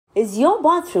Is your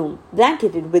bathroom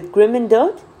blanketed with grim and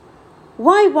dirt?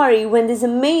 Why worry when this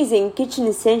amazing kitchen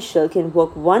essential can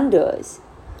work wonders?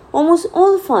 Almost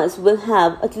all of us will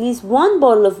have at least one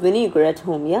bottle of vinegar at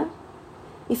home, yeah?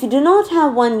 If you do not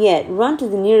have one yet, run to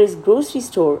the nearest grocery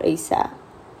store ASAP.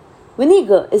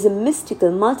 Vinegar is a mystical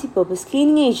multi-purpose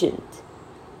cleaning agent.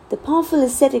 The powerful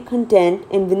acidic content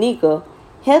in vinegar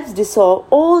helps dissolve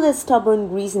all that stubborn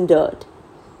grease and dirt.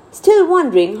 Still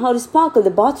wondering how to sparkle the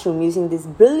bathroom using this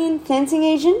brilliant cleansing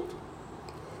agent?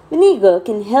 Vinegar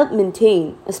can help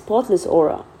maintain a spotless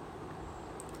aura.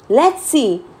 Let's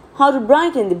see how to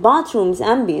brighten the bathroom's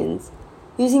ambience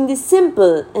using this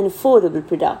simple and affordable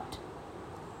product.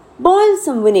 Boil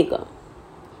some vinegar.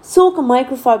 Soak a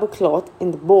microfiber cloth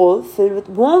in the bowl filled with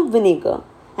warm vinegar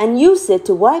and use it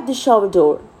to wipe the shower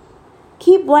door.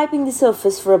 Keep wiping the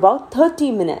surface for about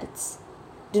 30 minutes.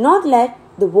 Do not let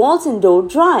the walls and door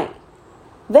dry.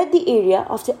 Wet the area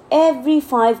after every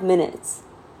 5 minutes.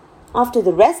 After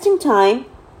the resting time,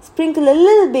 sprinkle a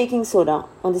little baking soda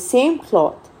on the same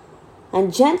cloth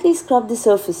and gently scrub the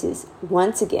surfaces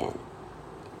once again.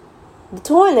 The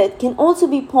toilet can also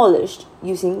be polished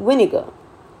using vinegar.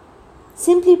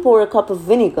 Simply pour a cup of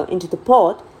vinegar into the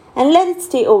pot and let it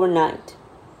stay overnight.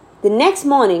 The next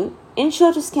morning,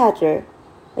 ensure to scatter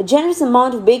a generous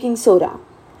amount of baking soda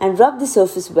and rub the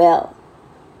surface well.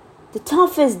 The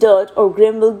toughest dirt or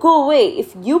grim will go away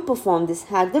if you perform this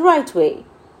hack the right way.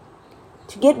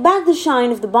 To get back the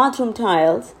shine of the bathroom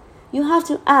tiles, you have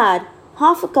to add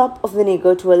half a cup of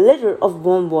vinegar to a liter of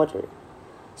warm water.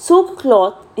 Soak a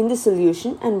cloth in the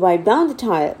solution and wipe down the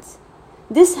tiles.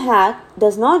 This hack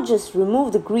does not just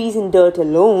remove the grease and dirt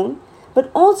alone,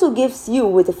 but also gives you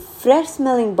with a fresh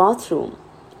smelling bathroom.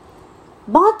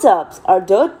 Bathtubs are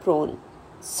dirt prone,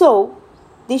 so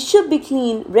they should be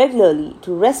cleaned regularly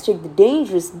to restrict the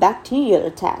dangerous bacterial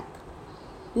attack.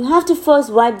 You have to first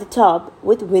wipe the tub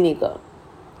with vinegar.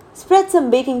 Spread some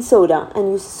baking soda and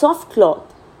use a soft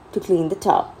cloth to clean the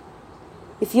tub.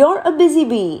 If you're a busy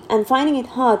bee and finding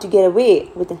it hard to get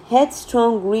away with a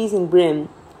headstrong grease and grim,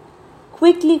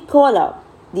 quickly call up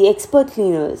the expert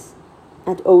cleaners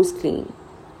at O's Clean.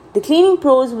 The cleaning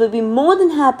pros will be more than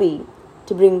happy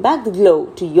to bring back the glow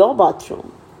to your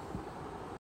bathroom.